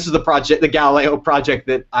 So this is the Galileo project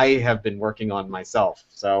that I have been working on myself.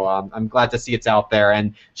 So I'm glad to see it's out there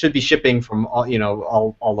and should be shipping from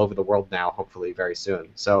all over the world now, hopefully very soon.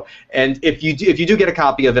 So, and if you do get a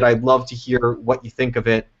copy of it, I'd love to hear what you think of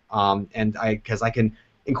it, because I can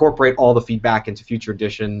incorporate all the feedback into future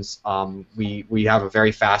editions. We have a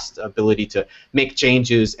very fast ability to make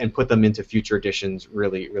changes and put them into future editions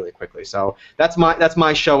really quickly. So that's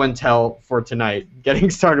my show and tell for tonight.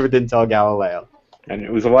 Getting started with Intel Galileo. And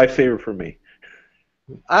it was a lifesaver for me.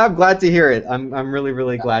 I'm glad to hear it. I'm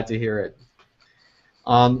really glad to hear it.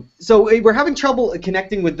 So we're having trouble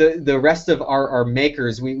connecting with the rest of our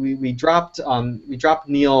makers. We dropped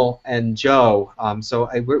Neil and Joe. So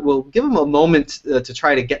we'll give them a moment to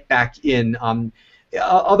try to get back in.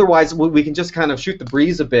 Otherwise, we can just kind of shoot the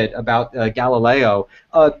breeze a bit about Galileo.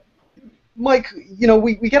 Mike,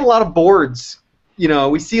 we get a lot of boards.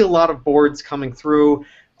 We see a lot of boards coming through.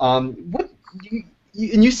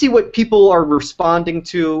 And you see what people are responding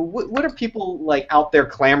to. What are people like out there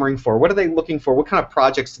clamoring for? What are they looking for? What kind of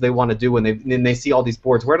projects do they want to do when they see all these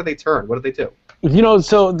boards? Where do they turn? What do they do?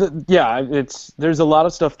 So there's a lot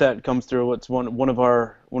of stuff that comes through. It's one of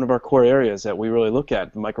our core areas that we really look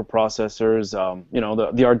at. Microprocessors.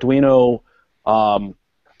 The Arduino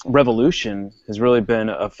revolution has really been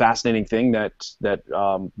a fascinating thing that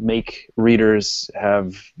Make readers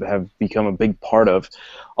have become a big part of.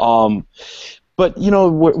 But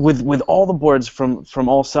with all the boards from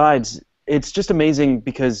all sides, it's just amazing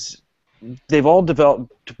because they've all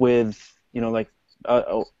developed with a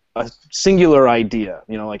singular idea,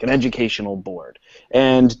 like an educational board.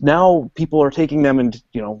 And now people are taking them, and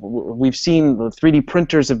we've seen the 3D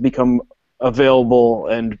printers have become available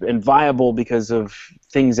and viable because of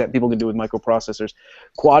things that people can do with microprocessors.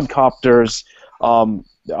 Quadcopters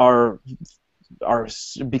are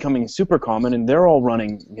becoming super common, and they're all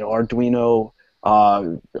running Arduino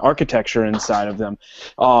architecture inside of them.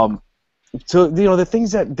 So the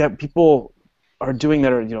things that people are doing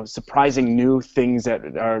that are surprising new things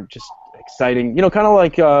that are just exciting. Kind of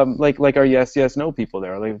like our yes no people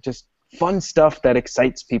there, like just fun stuff that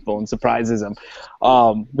excites people and surprises them.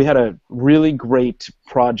 We had a really great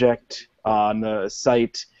project on the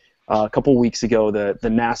site a couple weeks ago, the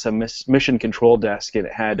NASA Mission Control Desk.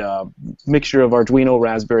 It had a mixture of Arduino,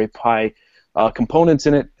 Raspberry Pi components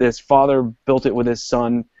in it. His father built it with his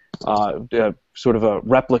son, sort of a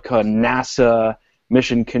replica NASA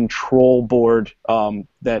mission control board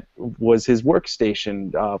that was his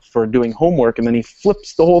workstation for doing homework, and then he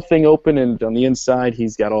flips the whole thing open, and on the inside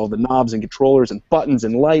he's got all the knobs and controllers and buttons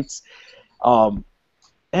and lights, and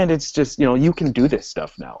it's just, you can do this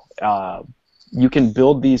stuff now. You can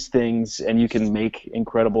build these things and you can make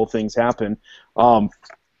incredible things happen.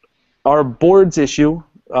 Our boards issue,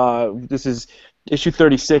 this is issue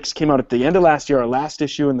 36, came out at the end of last year. Our last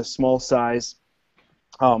issue in the small size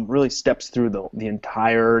really steps through the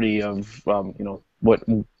entirety of what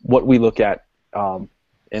we look at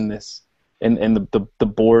in the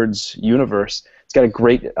boards universe. It's got a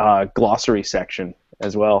great glossary section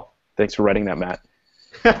as well. Thanks for writing that, Matt.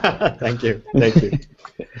 Thank you.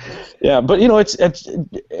 Yeah, but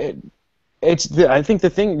I think the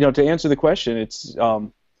thing, to answer the question,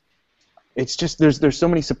 it's just there's so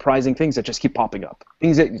many surprising things that just keep popping up,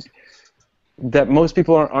 things that most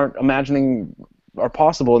people aren't imagining are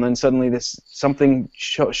possible, and then suddenly something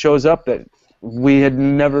shows up that we had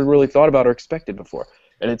never really thought about or expected before,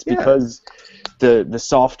 and it's because the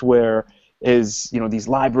software is, these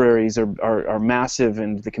libraries are massive,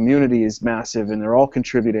 and the community is massive, and they're all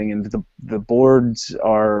contributing, and the boards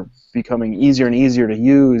are becoming easier and easier to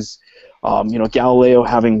use. Galileo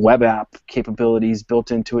having web app capabilities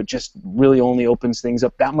built into it just really only opens things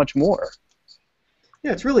up that much more.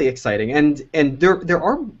 Yeah, it's really exciting, and there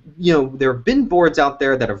have been boards out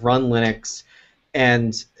there that have run Linux,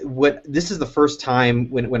 and this is the first time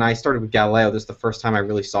when I started with Galileo, this is the first time I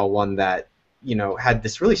really saw one that had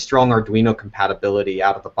this really strong Arduino compatibility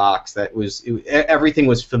out of the box. Everything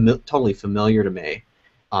was totally familiar to me.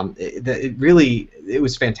 It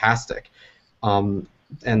was fantastic, and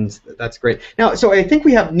that's great. Now, so I think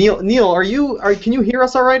we have Neil. Neil, can you hear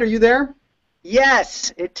us all right? Are you there?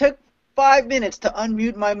 Yes, it took 5 minutes to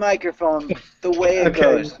unmute my microphone the way it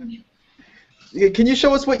goes. Can you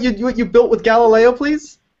show us what you built with Galileo,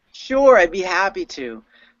 please? Sure, I'd be happy to.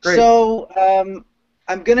 Great. So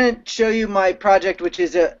I'm going to show you my project, which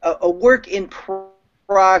is a work in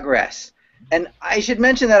progress. And I should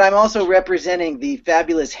mention that I'm also representing the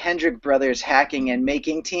fabulous Hendrick Brothers hacking and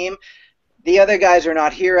making team. the other guys are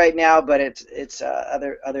not here right now, but it's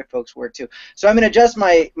other folks' work too. So I'm going to adjust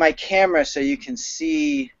my camera so you can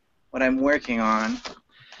see what I'm working on.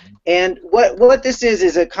 And what this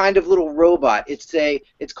is a kind of little robot.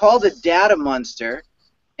 It's called a data monster,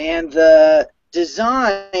 and the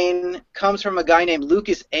design comes from a guy named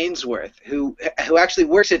Lucas Ainsworth, who actually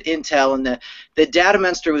works at Intel, and the data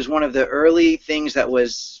monster was one of the early things that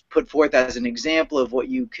was put forth as an example of what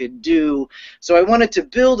you could do. So I wanted to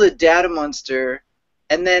build a data monster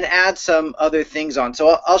and then add some other things on.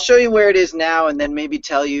 So I'll show you where it is now, and then maybe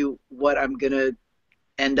tell you what I'm going to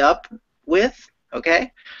end up with.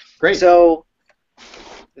 Okay? Great. So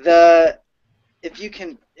if you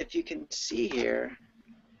can see here,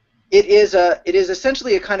 it is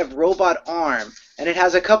essentially a kind of robot arm, and it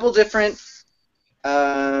has a couple different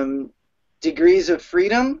degrees of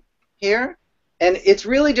freedom here, and it's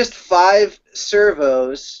really just 5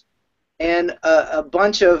 servos and a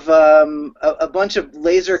bunch of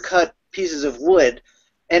laser cut pieces of wood,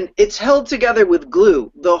 and it's held together with glue.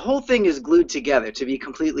 The whole thing is glued together, to be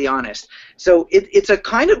completely honest. So it's a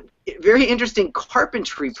kind of very interesting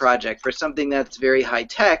carpentry project for something that's very high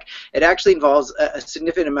tech. It actually involves a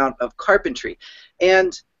significant amount of carpentry,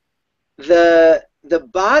 and the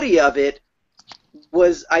body of it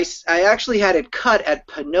was I actually had it cut at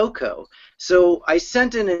Pinoco. So I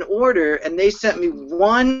sent in an order, and they sent me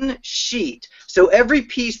 1 sheet. So every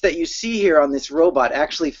piece that you see here on this robot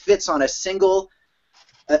actually fits on a single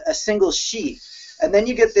sheet, and then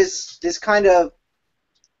you get this kind of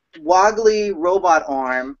woggly robot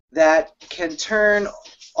arm that can turn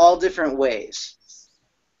all different ways.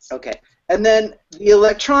 Okay, and then the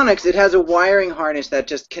electronics, it has a wiring harness that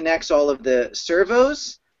just connects all of the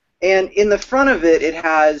servos, and in the front of it, it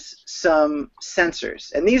has some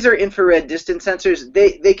sensors, and these are infrared distance sensors.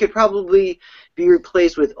 They could probably be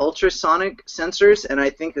replaced with ultrasonic sensors, and I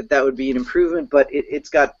think that would be an improvement, but it's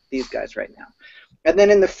got these guys right now. And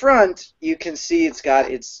then in the front, you can see it's got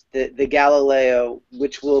the Galileo,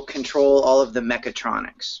 which will control all of the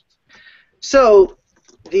mechatronics. So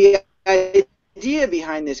the idea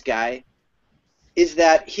behind this guy is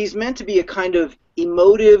that he's meant to be a kind of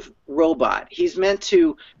emotive robot. He's meant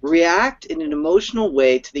to react in an emotional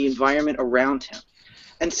way to the environment around him.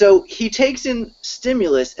 And so he takes in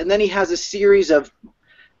stimulus, and then he has a series of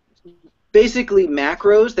basically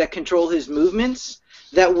macros that control his movements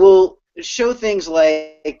that will show things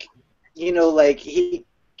like, like he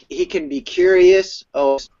can be curious.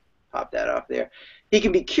 Oh, pop that off there. He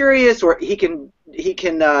can be curious, or he can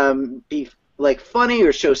be like funny,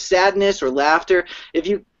 or show sadness or laughter.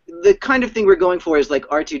 The kind of thing we're going for is like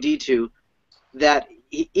R2-D2, that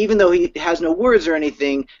even though he has no words or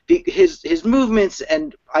anything, his movements,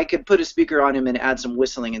 and I could put a speaker on him and add some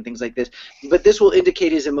whistling and things like this, but this will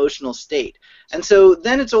indicate his emotional state. And so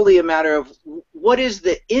then it's only a matter of what is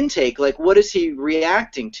the intake, like what is he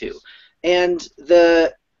reacting to? And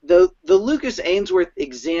the Lucas Ainsworth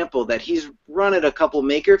example that he's run at a couple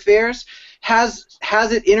maker fairs has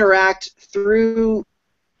it interact through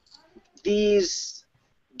these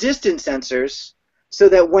distance sensors, so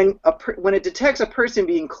that when it detects a person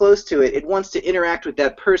being close to it, it wants to interact with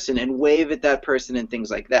that person and wave at that person and things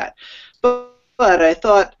like that. But I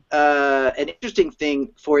thought an interesting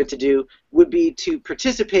thing for it to do would be to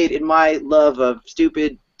participate in my love of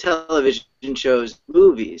stupid television shows,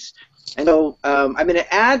 movies. And so I'm going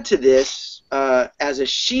to add to this, as a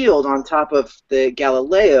shield on top of the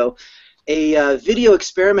Galileo, a video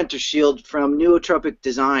experimenter shield from Nootropic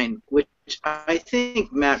Design, which I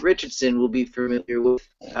think Matt Richardson will be familiar with.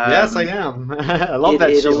 Yes, I am. I love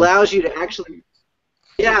that shield. It allows you to actually...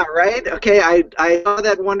 Yeah, right? Okay, I saw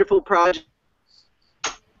that wonderful project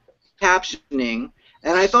captioning,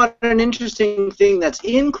 and I thought an interesting thing that's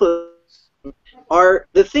included are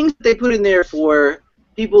the things that they put in there for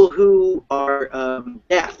people who are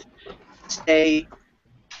deaf. Say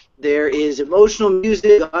there is emotional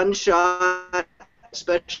music, gunshot,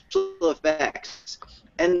 special effects.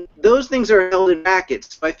 And those things are held in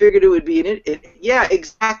brackets. So I figured it would be yeah,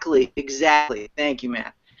 exactly. Thank you,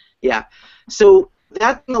 Matt. Yeah. So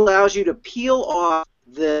that thing allows you to peel off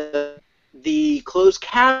the closed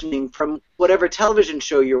captioning from whatever television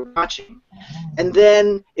show you're watching. And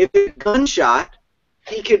then if it's a gunshot,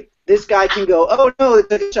 this guy can go, oh no,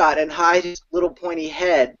 it's a gunshot, and hide his little pointy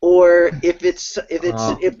head. Or if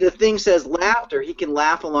the thing says laughter, he can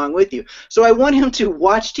laugh along with you. So I want him to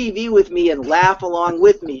watch TV with me and laugh along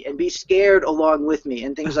with me and be scared along with me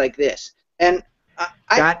and things like this. And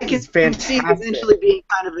I can see it eventually being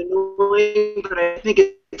kind of annoying, but I think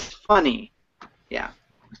it's funny. Yeah.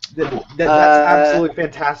 That's absolutely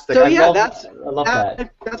fantastic. So yeah, I love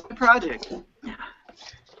that. That's the project. Yeah.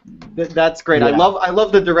 That's great. Yeah. I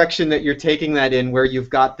love the direction that you're taking that in, where you've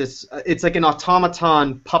got this. It's like an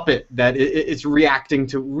automaton puppet that is reacting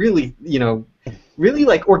to really, really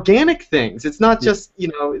like organic things. It's not just,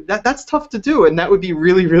 that's tough to do, and that would be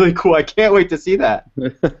really, really cool. I can't wait to see that.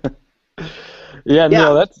 Yeah,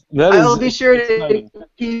 no, that is. I'll be sure to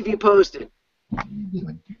keep you posted.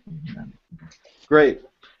 Great.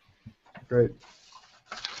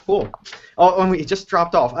 Cool. Oh, and we just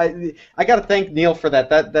dropped off. I got to thank Neil for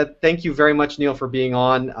that. Thank you very much, Neil, for being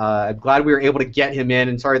on. I'm glad we were able to get him in,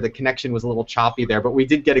 and sorry the connection was a little choppy there, but we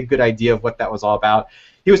did get a good idea of what that was all about.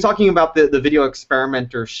 He was talking about the video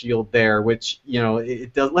experimenter shield there, which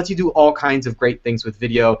it lets you do all kinds of great things with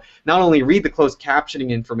video. Not only read the closed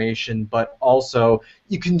captioning information, but also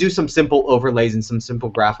you can do some simple overlays and some simple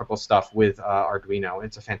graphical stuff with Arduino.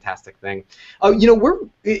 It's a fantastic thing.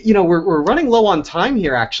 We're running low on time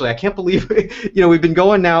here. Actually, I can't believe we've been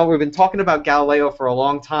going now. We've been talking about Galileo for a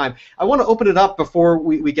long time. I want to open it up before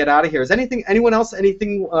we get out of here. Is anyone else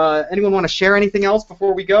want to share anything else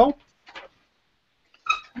before we go?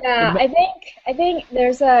 Yeah, I think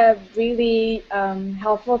there's a really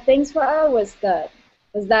helpful things for us was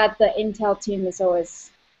that the Intel team is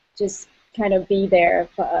always just kind of be there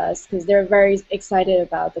for us because they're very excited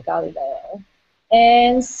about the Galileo.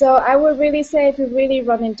 And so I would really say if you really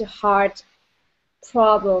run into hard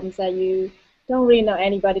problems that you don't really know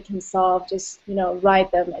anybody can solve, just write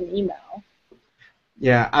them an email.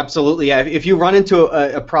 Yeah, absolutely. Yeah, if you run into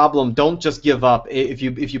a problem, don't just give up. If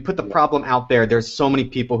you put the problem out there, there's so many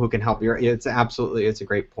people who can help you. It's a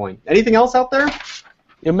great point. Anything else out there?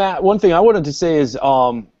 Yeah, Matt. One thing I wanted to say is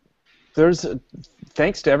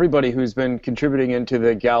thanks to everybody who's been contributing into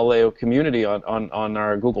the Galileo community on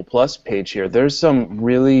our Google Plus page here. There's some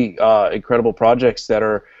really incredible projects that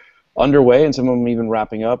are underway, and some of them even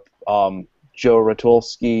wrapping up. Joe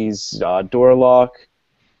Ratulski's door lock,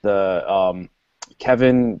 the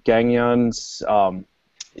Kevin Gagnon's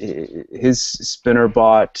his spinner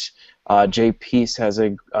bot. Jay Peace has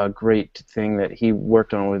a great thing that he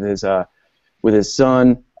worked on with his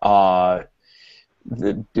son.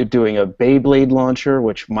 Doing a Beyblade launcher,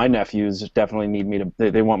 which my nephews definitely need me to.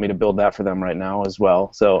 They want me to build that for them right now as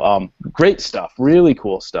well. So great stuff, really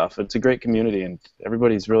cool stuff. It's a great community, and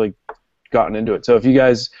everybody's really gotten into it. So if you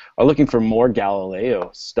guys are looking for more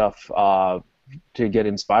Galileo stuff to get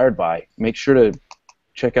inspired by, make sure to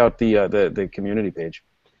check out the community page.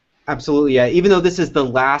 Absolutely, yeah. Even though this is the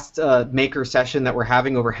last maker session that we're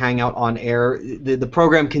having over Hangout On Air, the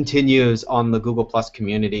program continues on the Google Plus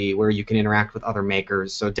community where you can interact with other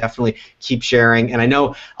makers. So definitely keep sharing. And I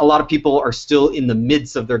know a lot of people are still in the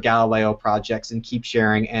midst of their Galileo projects, and keep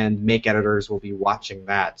sharing, and Make Editors will be watching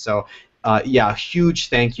that. So yeah, a huge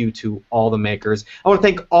thank you to all the makers. I want to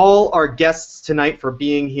thank all our guests tonight for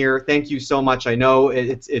being here. Thank you so much. I know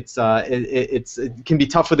it can be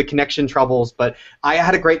tough with the connection troubles, but I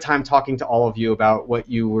had a great time talking to all of you about what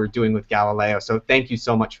you were doing with Galileo. So thank you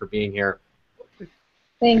so much for being here.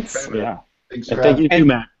 Thanks. Yeah. Thanks. Thank you too,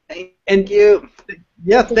 Matt. Thank you.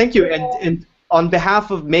 Yeah, thank you. And on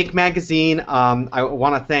behalf of Make Magazine, I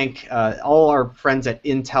want to thank all our friends at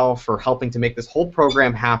Intel for helping to make this whole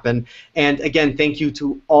program happen. And again, thank you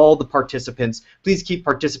to all the participants. Please keep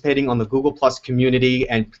participating on the Google Plus community,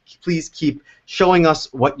 and please keep showing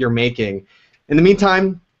us what you're making. In the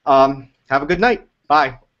meantime, have a good night.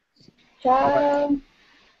 Bye. Ciao.